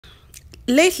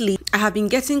Lately I have been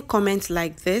getting comments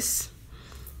like this.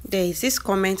 There is this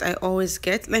comment I always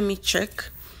get. Let me check.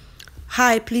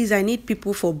 Hi, please, I need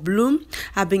people for Blum.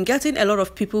 I've been getting a lot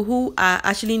of people who are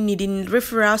actually needing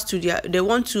referrals to they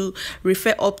want to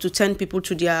refer up to 10 people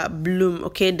to their Blum.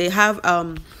 Okay, they have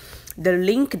the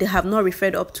link, they have not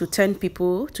referred up to 10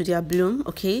 people to their Blum.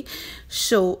 Okay,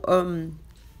 so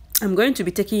I'm going to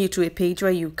be taking you to a page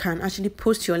where you can actually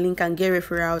post your link and get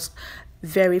referrals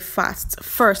very fast.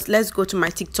 First, let's go to my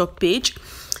TikTok page.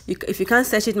 If you can't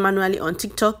search it manually on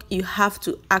TikTok, you have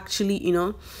to actually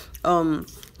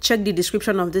check the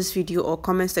description of this video or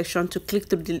comment section to click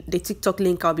through the TikTok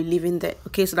link I'll be leaving there,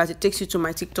 okay, so that it takes you to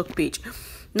my TikTok page.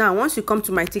 Now once you come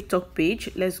to my TikTok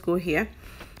page, let's go here.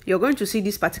 You're going to see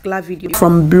this particular video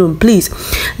from Blum. Please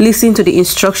listen to the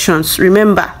instructions.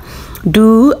 Remember,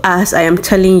 do as I am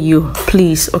telling you,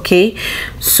 please. Okay,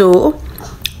 so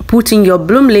put in your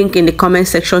Blum link in the comment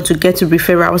section to get to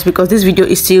referrals, because this video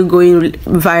is still going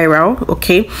viral.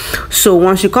 Okay, so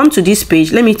once you come to this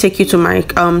page, let me take you to my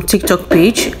TikTok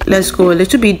page. Let's go a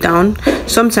little bit down.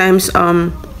 Sometimes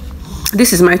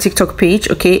this is my TikTok page,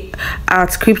 okay,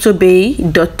 at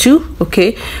cryptobay.2.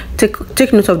 okay,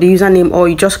 take note of the username, or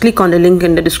you just click on the link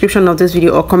in the description of this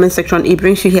video or comment section. It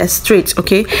brings you here straight.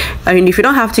 Okay, I mean, if you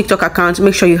don't have TikTok account,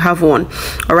 make sure you have one.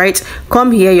 All right,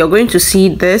 come here. You're going to see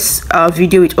this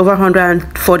video with over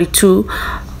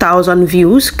 142,000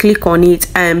 views. Click on it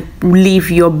and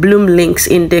leave your Blum links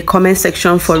in the comment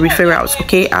section for referrals.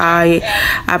 Okay,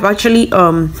 I've actually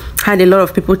had a lot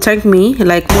of people thank me,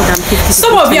 like more than 50.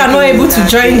 Some of you are not able to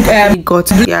join. Got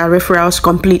their referrals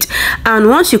complete. And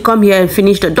once you come here and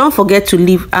finish that, don't forget to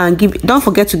leave and don't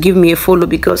forget to give me a follow,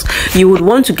 because you would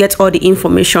want to get all the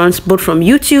informations both from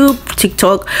YouTube,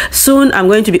 TikTok. Soon I'm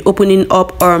going to be opening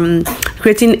up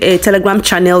creating a Telegram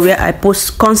channel where I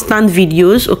post constant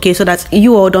videos, okay, so that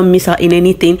you all don't miss out in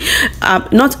anything.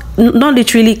 Not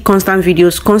literally constant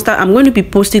videos, I'm going to be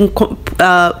posting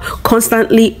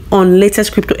constantly on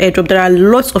latest crypto airdrop. There are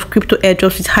lots of crypto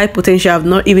airdrops with high potential I've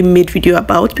not even made video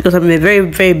about, because I'm a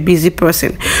very busy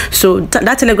person. So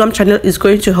that Telegram channel is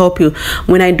going to help you.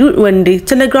 When the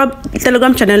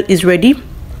Telegram channel is ready,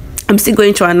 I'm still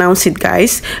going to announce it,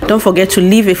 guys. Don't forget to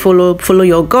leave a follow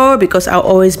your girl, because I'll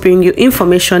always bring you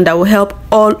information that will help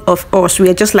all of us. We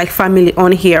are just like family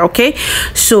on here. Okay,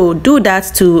 so do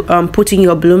that to put in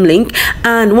your Blum link.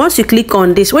 And once you click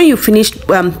on this, when you finish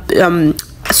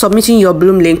submitting your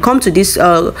Blum link, come to this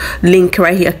link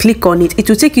right here, click on it. It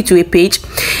will take you to a page.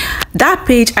 That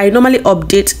page, I normally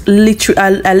update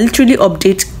I literally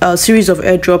update a series of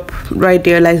airdrop right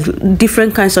there, like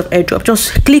different kinds of airdrop.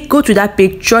 Just go to that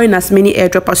page, join as many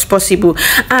airdrop as possible,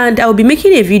 and I'll be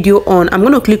making a video on, I'm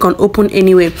going to click on open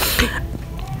anyway.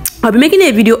 I'll be making a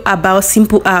video about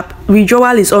simple app.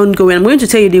 Withdrawal is ongoing. I'm going to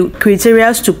tell you the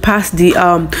criteria to pass the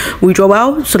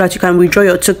withdrawal, so that you can withdraw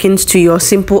your tokens to your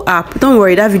simple app. Don't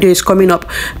worry, that video is coming up.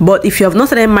 But if you have not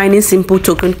started mining simple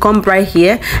token, come right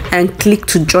here and click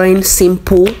to join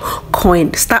simple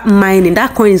coin. Start mining.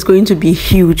 That coin is going to be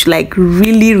huge, like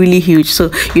really huge. So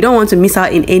you don't want to miss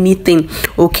out in anything.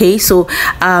 Okay, so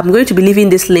I'm going to be leaving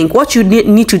this link. What you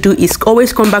need to do is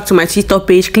always come back to my TikTok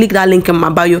page, click that link in my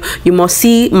bio. You must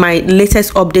see my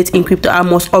latest update in crypto. I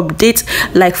must update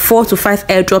like 4 to 5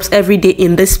 airdrops every day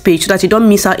in this page, so that you don't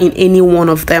miss out in any one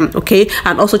of them. Okay,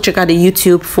 and also check out the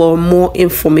YouTube for more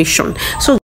information.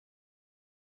 So